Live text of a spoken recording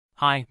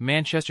Hi,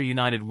 Manchester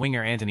United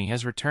winger Antony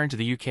has returned to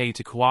the UK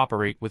to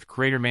cooperate with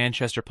Greater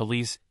Manchester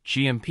Police,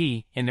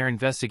 GMP, in their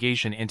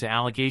investigation into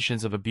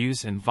allegations of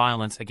abuse and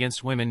violence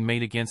against women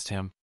made against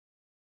him.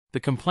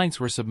 The complaints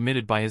were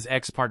submitted by his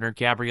ex-partner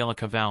Gabriella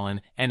Cavallan,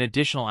 and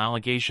additional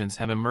allegations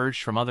have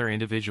emerged from other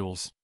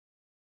individuals.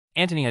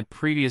 Antony had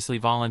previously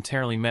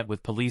voluntarily met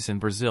with police in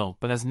Brazil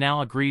but has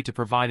now agreed to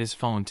provide his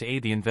phone to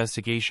aid the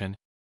investigation.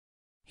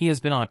 He has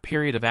been on a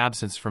period of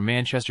absence from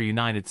Manchester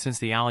United since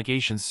the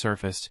allegations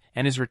surfaced,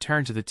 and his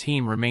return to the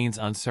team remains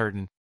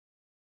uncertain.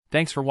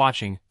 Thanks for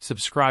watching,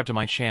 subscribe to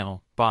my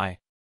channel, bye.